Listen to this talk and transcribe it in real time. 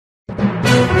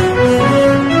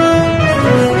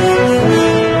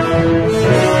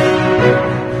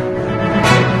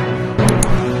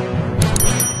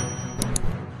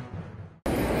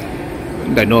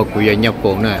tại nó của nhà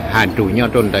phố nè hàng chủ nhau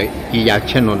trong đấy Ibyam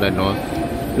Channel là nó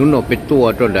lúc nó bị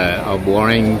tua trong đấy ở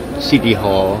Boring City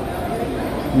Hall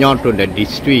nhau trong đấy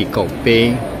district cầu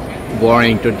Pê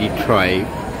Boring trong Detroit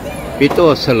bị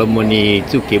tua ceremony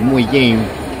chủ kiến mùi yên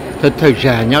thời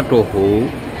gian nhau trong hú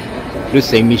lúc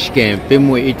xây Michigan bị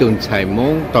mùi ý tuần chạy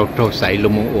mong tàu trâu xảy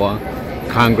lùm mong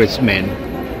Congressman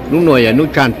lúc nói là lúc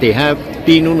tràn tệ ha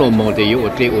đi lúc nó mong thì yếu ở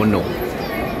đây ổn nổ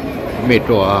mấy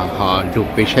chỗ họ chụp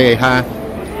bị xe ha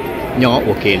nhỏ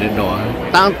ok nữa nó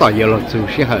tăng tỏi giờ là sự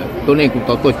sẽ hở tôi nên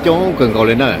cũng tôi chống cần gọi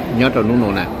lên nữa nhớ trong lúc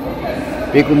nổ nè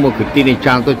vì cũng một cái tin này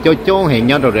trang tôi chống hay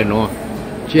nhớ rồi nó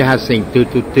chỉ hà sinh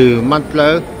từ mắt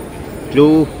lớn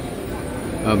lu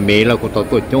mẹ là của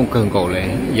tôi chống cần gọi lên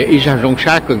giờ ít ra rong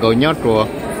sát cần gọi nhớ rồi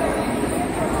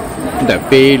để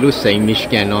pe lu sinh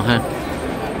Michigan nó ha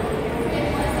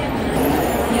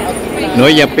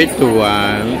nói giờ biết tụi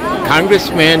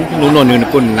Congressman lúc nào nương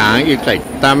quân náng ít chạy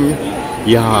tâm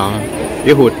giờ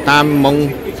cái hụt tam mong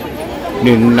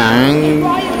nương náng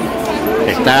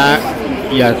để ta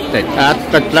giờ để ta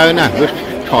tất lớn nè cứ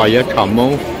thỏi giờ thỏi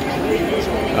mong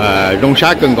rong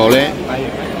sát cần gọi lên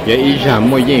giờ ý ra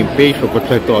mỗi gì biết rồi có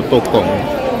thể tôi cũng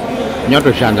nhớ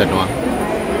được sao rồi nó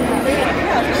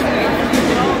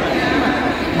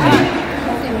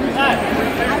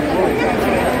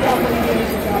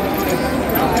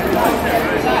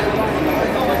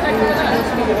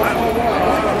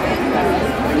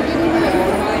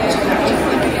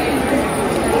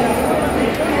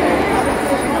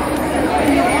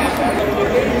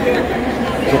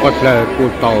có là cụ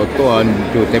tàu tôi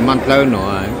chủ tế mang lớn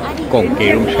nó còn kỳ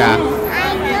lông xa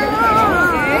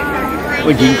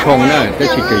ở chính không đó tôi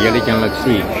chỉ kể ra đây chẳng là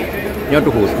gì nhớ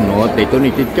tôi hụt nó thì tôi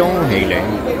này chỉ chống hay lệ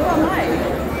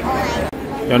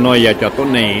cho nói giờ cho tôi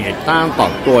này tăng tỏ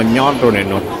tôi nhớ tôi này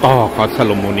nó to khó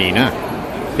ceremony nè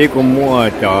thì cũng mua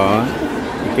cho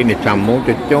cái này chăm muốn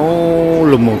cho chống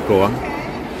lùm một chỗ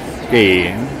thì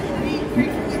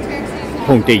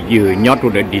không thể dự nhớ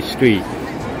tôi là district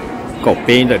có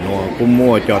bên là nó cũng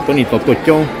mua cho tôi này tôi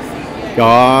chung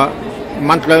cho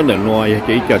mắt lớn là nó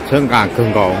chỉ cho chân càng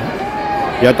cứng gạo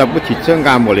giờ ta bất chỉ chân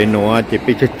càng một lần nó chỉ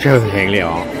bị chơi hàng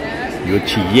liệu dù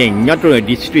chỉ riêng nhất rồi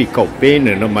district có bên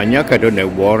nữa nó mà nhớ cái đó là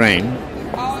Warren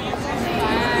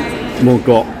một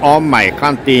chỗ ôm mày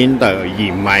can tin từ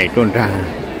gì mày tuần ra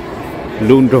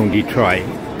luôn trong Detroit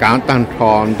càng tăng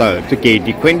thon từ chỗ kia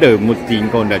đi quen được một tin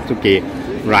con là chỗ kia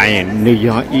Ryan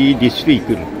New York district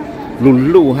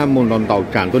luôn luôn ha một lần đầu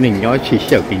tràn tôi nhìn nhớ chỉ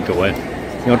sợ kinh chỗ ấy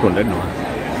nhớ tuần đất nữa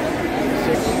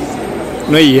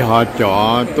nói họ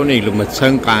cho tôi nhìn là một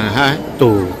sân càng ha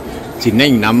tù chỉ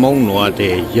nên nằm mong nữa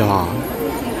thì do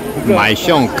máy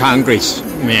Xiong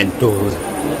Congressman tù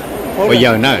bây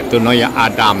giờ nữa tôi nói là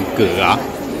Adam cửa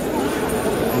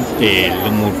thì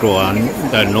là một tuần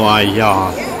để nói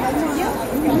do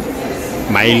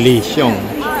máy Lee Xiong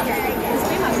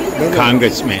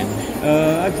Congressman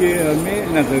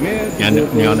nhà nước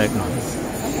nhớ đấy nó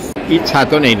ít xa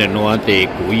tối này là nó thì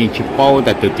cũng những chiếc bao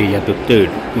tại từ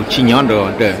cũng chỉ nhớ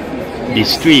rồi để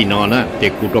district nó nè thì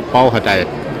cũng được bao hết tại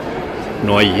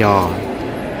nói do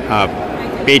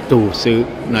bê tù sư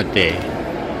nó để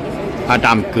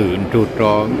Adam cử trụ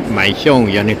cho máy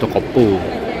Xiong giờ này tôi có bù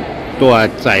tôi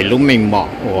giải lúc mình mỏ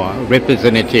của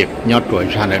representative nhớ tuổi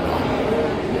ra này đó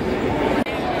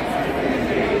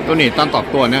ตัวนี้ตั้งต่อ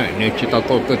ตัวนะเนี่ยจิตตั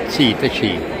วตัวชีตัว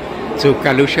ชีสุก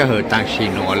ารลุชะเหอต่างชี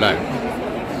นัวเลย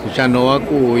จะนัว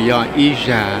กูยออีจ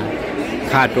า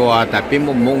คาตัวแต่เป็น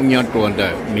มุมมงยอตัวเด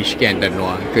มิสแกนเดนั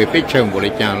วเคยไปเชิงบ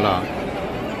ริจาคละ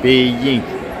ไปยิง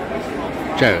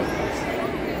เจอ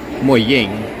มวยยิง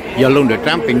ยาลงเดือด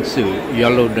จ้างเป็นสื่อยา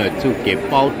ลงเดือดจู่เก็บ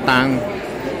เป้าตัง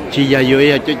จียาโย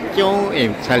ยาจะจ้องเอ็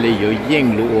มชาลีโยยิง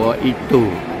ลัวอีตู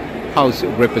House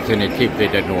Representative เ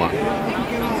ดนัว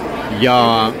ยา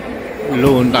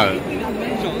ลูนเตอร์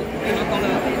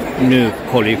หนึ่ง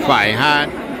qualify ฮะ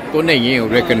ตัวนี้ยัง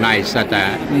recognize แต่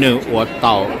หนึ่งวัวเ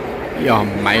ต่ายอม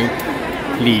ไม่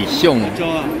หลี่ช่ง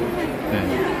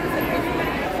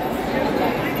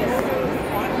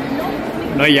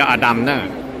น้อยยาอดัมนะ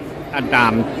อดั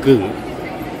มคือ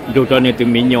ดูตัวนี้ตัว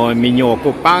มีโย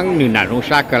กุปังหนึ่งหนาลง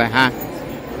ซักกันเลยฮะ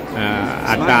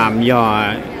อดัมยา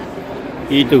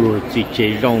อีดูจิเจ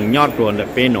ยงยอดตัวเด็ก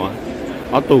เป็นหนอ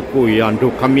ở tụ cùi on tụ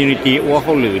community ở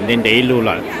họ lử nên đấy luôn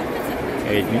là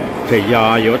thời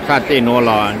giờ có sát tên nó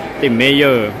là tên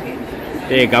mayor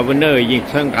tên governor những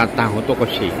thân cả tàng của tôi có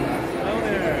gì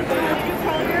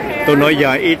tôi nói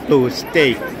giờ ít tụ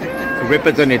state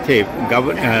representative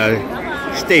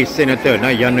state senator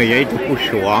nói giờ nói ít tụผู้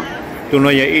ชัวtôi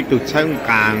nói giờ ít tụ thân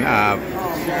càng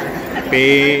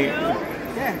về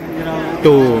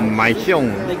tụ máy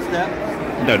xong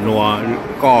đợt nọ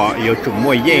có yêu chúng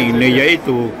mua yên nơi ấy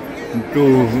tu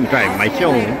trải máy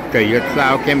xong trải yêu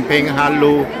sao camping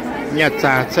halu nhà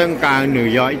cha sân càng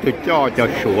nơi ấy tu cho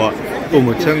sủa tu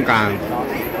một sân càng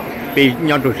bị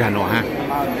nhau tu ra nọ ha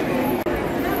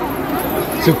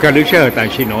sự cái lý do tại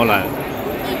sao nó là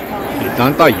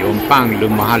当到有帮路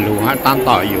马路还当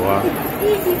到有啊，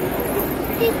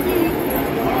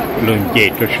轮接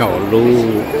着少路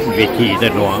วิธี的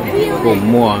喏，我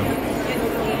摸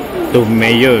都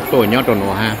没有多鸟的喏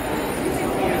哈，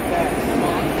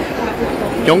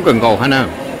种更高哈呢，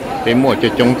被摸就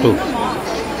种土，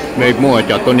被摸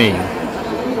就多年，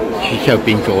是小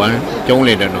兵做啊，种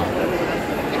来的喏。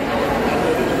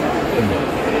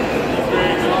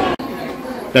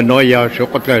แต่น้อยยาสุ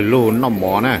กเตยลูน้ำหม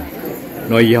อนะ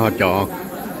น้อยยาจอ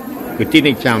คือที่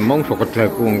นี่จำมองสุกเตย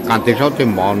กุงการที่เขาที่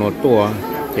หมอโนตัว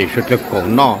ที่สุดเลยของ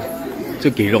นอซึ่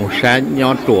งกี่ลงแสนย้อ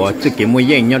นตัวซึ่งกี่มวย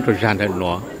ยิ่งย้อนตัวจานเดินหน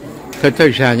อเธอจ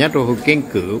านย้อนตัวเก่ง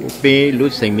กือไปรู้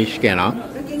สิ่งมิสแกนเนาะ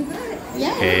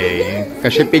ก็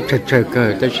ใช้ไปเธอเกิด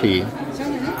จะฉี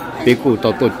ไปกู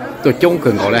ตัวจงเกิ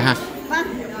นก่อนเลยฮะ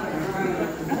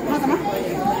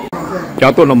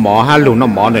cho tôi nó mỏ ha luôn nó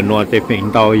mỏ này nó để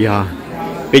mình đâu giờ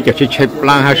bây giờ chơi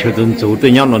plan ha sử dụng chủ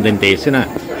tôi nhau nó đến để xem nè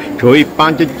rồi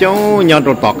bán cho cháu nhau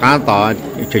rồi tỏ cá tỏ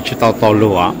chơi tỏ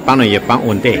lúa bán này bán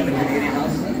ổn định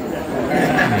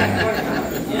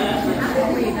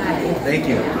Thank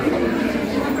you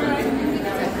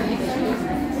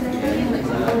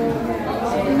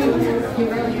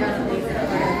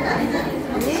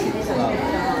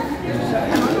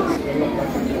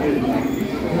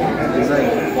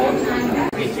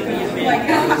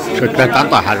thực ra tán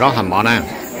tỏa hạt rõ hàm món này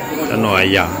cho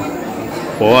nói giờ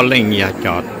bố lên nhà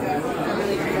cho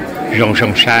rong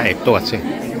sông xa ở tuột xí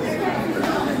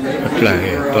rất là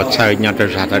tuột xa nhau trở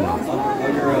ra thân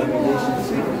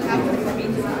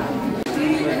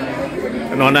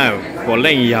nó là bố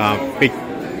lên giờ bị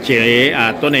chế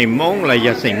tôi này mong là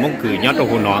giờ sinh mong cử nhau trong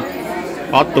hồn nó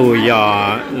có tôi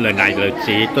giờ lời này lời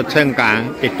chỉ tôi chân cả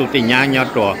thì tôi tình nhau nhau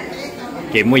rồi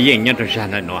chỉ mua gì nhau trở ra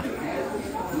thân nó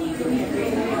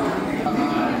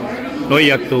nói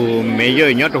giờ tụ mấy giờ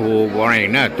nhớ tụ bỏ này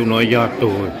nè tụ nói giờ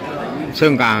tụ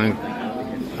sơn càng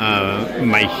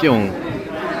máy xiong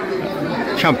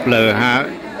chắp lờ ha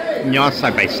nhớ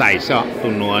sai bài sai sao tụ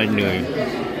nói người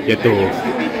giờ tụ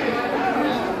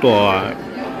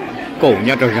cổ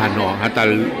nhớ tụ ra nó ha ta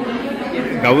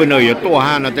đối với nơi giờ tụ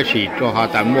ha nó ta chỉ cho họ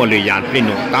ta mua lười dàn pin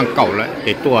nó tăng cầu lại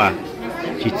để tụ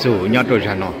chỉ chủ nhớ tụ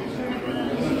ra nó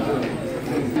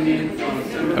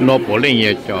bỏ lên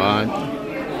giờ cho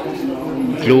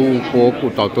ลูกโกู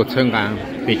ต่อตัวเชิงกัน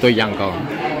เป็นตัวอย่างก่อน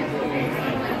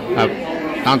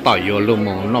ตั้งต่ออยู่ลูกม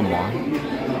องน้องหมอ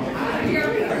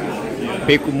เ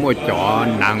ป็นกูมัวจ่อ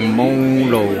นางมง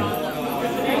โล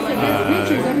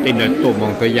ที่นั่นตัวมอ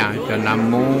งตัวอย่างจะน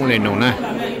ำมงเลยหนูนะ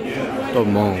ตัว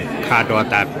มองขาดตัว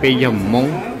แต่เป็นยมมง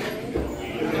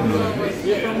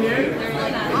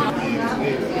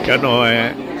cho rồi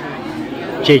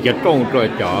chỉ cho trông rồi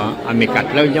cho anh mình cắt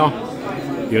lâu nhau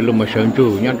giờ lúc mà sơn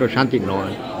chủ nhau tôi sáng tiền nói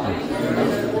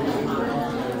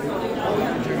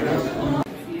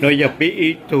rồi giờ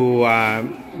bị tụ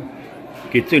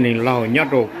cái chuyện này lâu nhau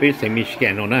rồi bị xem mình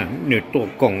scan nó nè nửa tổ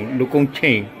công lúc công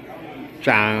trình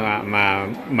trang mà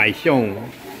máy xong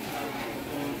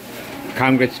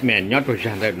congressman nhau tôi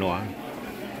sáng tiền nói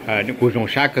cuộc sống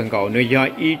xa cần cầu nơi giờ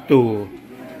ý tụ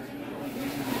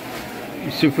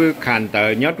sư phụ khán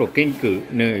tới nhau rồi kinh cử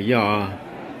nơi giờ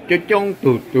cho trong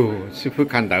tù sư phụ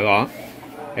khăn tới đó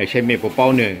để xem mẹ của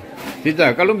bao nữa bây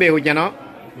giờ các lúc bé hồi cho nó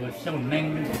xong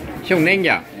nên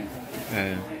vậy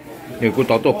người của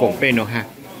tổ cổng bên nó ha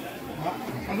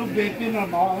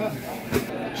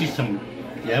chỉ xong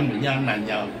giờ mình đang làm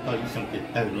giàu tôi xong từ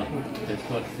từ là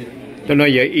tôi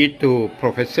nói giờ ít tù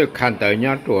professor khăn tới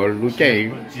nhá của lũ trẻ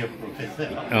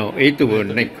ít tù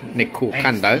này khu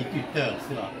khăn tới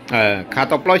khá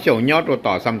tóc lói sầu nhá của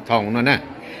tỏ xăm thòng nó nè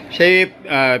sẽ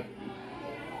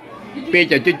bây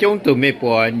giờ chúng tôi mới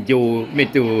bỏ dù mới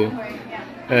từ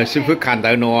sư phụ khán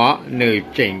tới nó nơi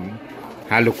chỉnh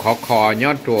hà lục khó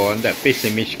nhớ rồi để bây giờ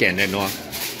mình scan này nó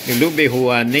nhưng lúc bây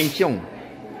giờ nên chung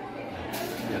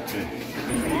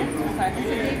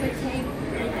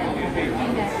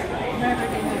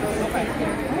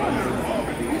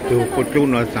từ phụ chú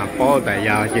nó sản bỏ tại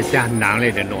giờ chỉ cha nặng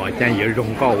lên để nó cha dễ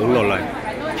rung cao rồi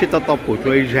chỉ tao phụ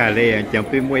chú ra đây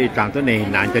chẳng biết mấy trang thế này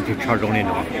nặng cho thì sao rung lên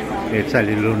nó để xài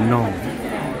luôn non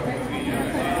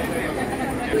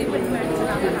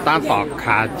ta tỏ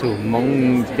khá chủ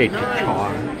mong để cho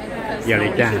giờ lấy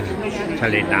ra xài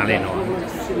lên nặng lên nó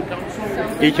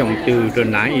ý chồng từ rồi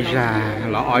nãy ra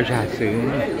là oi ra xứ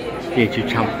để chỉ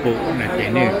chăm phụ là thế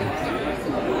này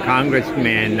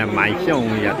congressman my Xiong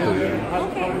ya tụi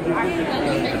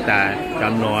ta cho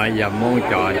nói ya mong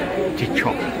cho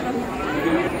txog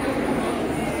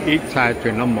ít sai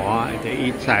chuyện nó mỏ thì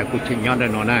ít sai của chuyện nhỏ đây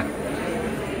nó nè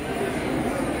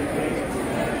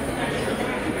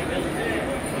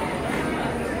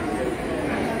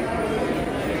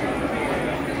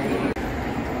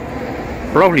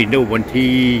probably đâuวัน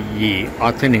ที่ยี่ออ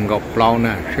สเตรเลียก็เปล่าน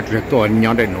ะชุดตัวย้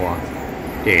อนได้หนัว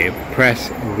แต่ press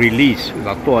release แ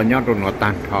ล้วตัวย้อนตัวหนัวตั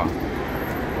นทอ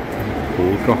กู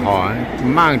ก็หอ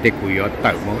มั่งแต่กูยอดเ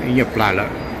ติมมันอีกปลาละ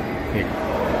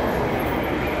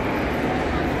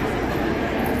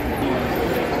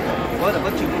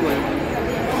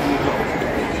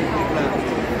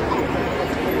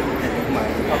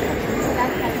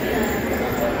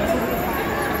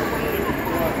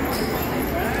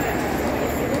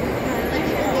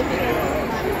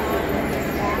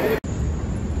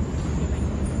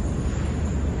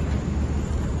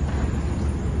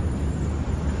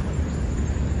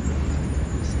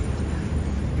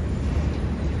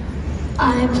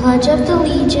I pledge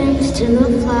allegiance to the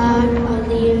flag of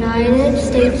the United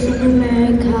States of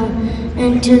America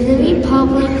and to the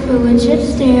republic for which it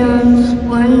stands,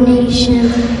 one nation,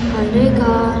 under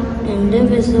God,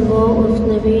 indivisible, with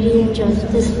liberty and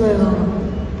justice for all.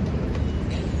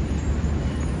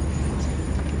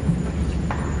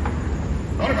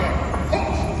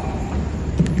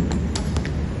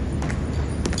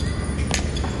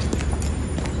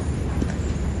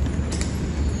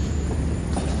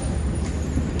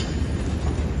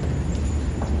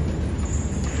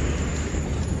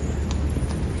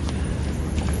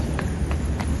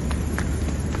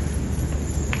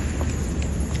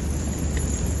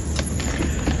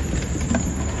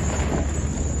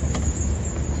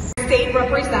 State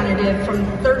representative from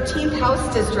the 13th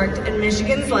House District in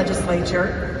Michigan's legislature,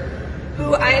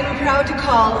 who I am proud to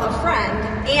call a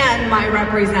friend and my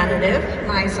representative,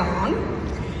 my song.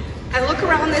 I look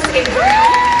around this age room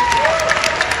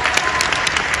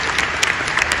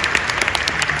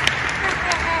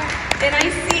and I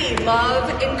see love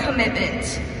and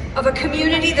commitment of a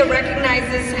community that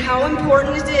recognizes how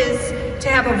important it is to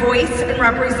have a voice and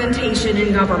representation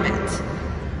in government.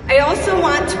 I also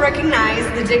want to recognize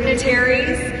the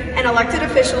dignitaries and elected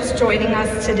officials joining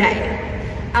us today.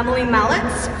 Emily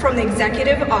Mellitz from the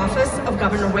Executive Office of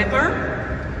Governor Whitmer,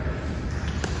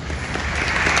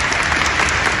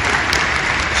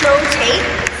 Joe Tate,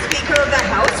 Speaker of the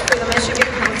House for the Michigan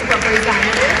House of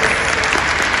Representatives,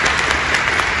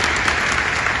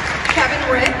 Kevin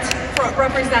Ritt,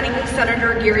 representing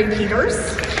Senator Gary Peters,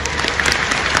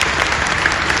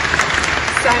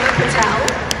 Simon Patel,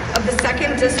 of the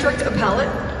 2nd District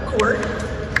Appellate Court,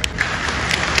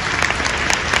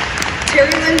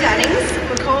 Terry Lynn Dennings,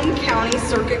 Macomb County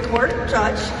Circuit Court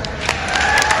Judge,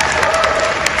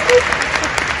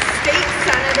 State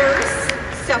Senators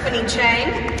Stephanie Chang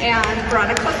and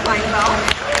Veronica Kleinfeld,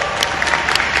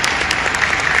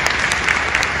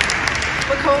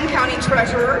 Macomb County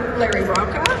Treasurer Larry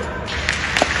Rocca,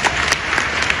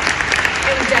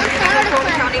 and Deputy Macomb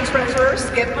County Treasurer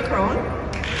Skip McCrone,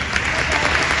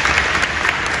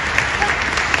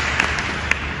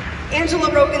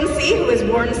 Angela Rogan-C, who is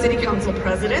Warren City Council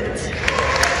President,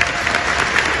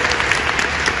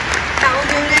 Al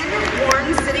Noonan,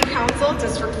 Warren City Council,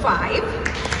 District 5,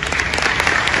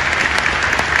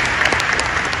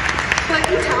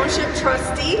 Clinton Township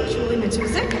Trustee, Julie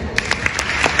Matuzik,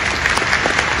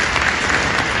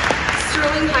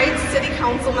 Sterling Heights City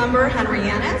Council Member, Henry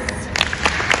Yannis,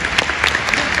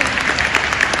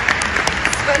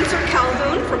 Spencer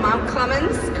Calhoun from Mount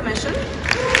Clemens Commission,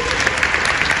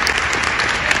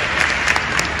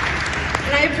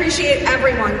 and I appreciate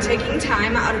everyone taking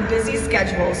time out of busy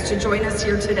schedules to join us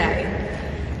here today.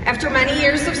 After many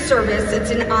years of service,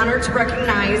 it's an honor to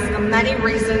recognize the many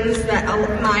reasons that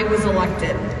Mai was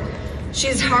elected. She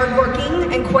is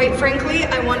hardworking, and quite frankly,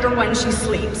 I wonder when she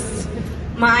sleeps.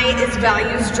 Mai is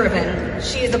values-driven.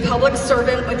 She is a public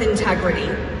servant with integrity.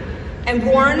 And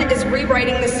Warren is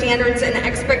rewriting the standards and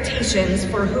expectations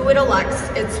for who it elects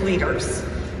its leaders.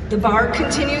 The bar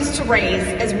continues to raise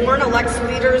as Warren elects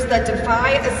leaders that defy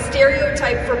a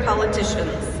stereotype for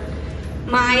politicians.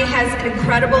 Mai has an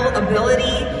incredible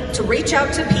ability to reach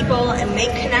out to people and make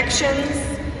connections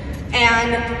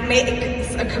and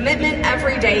makes a commitment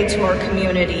every day to our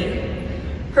community.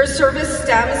 Her service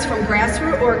stems from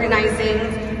grassroots organizing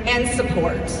and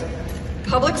support.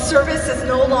 Public service is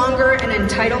no longer an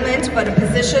entitlement, but a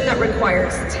position that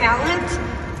requires talent,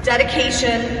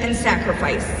 dedication, and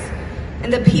sacrifice.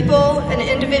 And the people an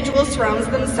individual surrounds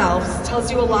themselves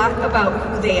tells you a lot about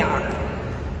who they are.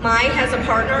 Mai has a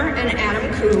partner in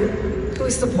Adam Koo, who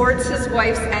supports his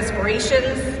wife's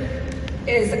aspirations,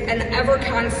 is an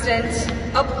ever-constant,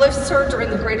 uplifts her during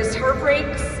the greatest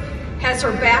heartbreaks, has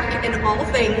her back in all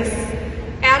things.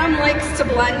 Adam likes to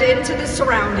blend into the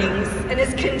surroundings and is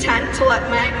content to let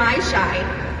my shine.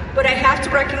 But I have to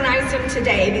recognize him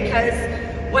today because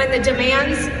when the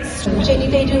demands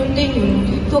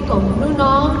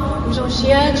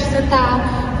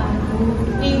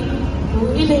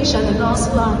ý linh sợ là nó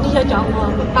là đi theo chọn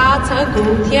mà ba thở cụ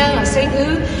thiên là sinh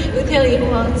ứ thiên lý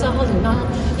của cho họ thì nó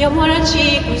yêu mua ra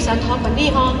chi cũng sẽ thọ bản đi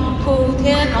họ cụ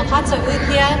thiên nó phát cho ứ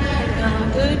thiên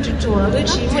ứ chùa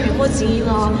chi mua được mua gì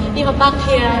nó đi họ bác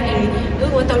thiên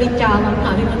mua tàu đi chợ nó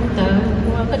nào đi mình tờ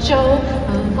mua các châu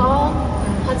có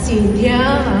phát gì thiên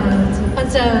bây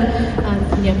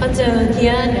giờ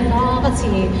thiên để nó phát gì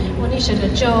mua đi sợ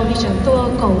châu đi sợ tua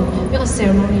cầu với họ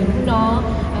ceremony nó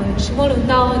chúng tôi lần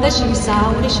đầu đã chỉ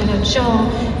sao đi xem được show,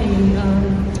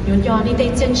 thì nhớ đi tới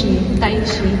chân chỉ tại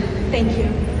chỉ thank you.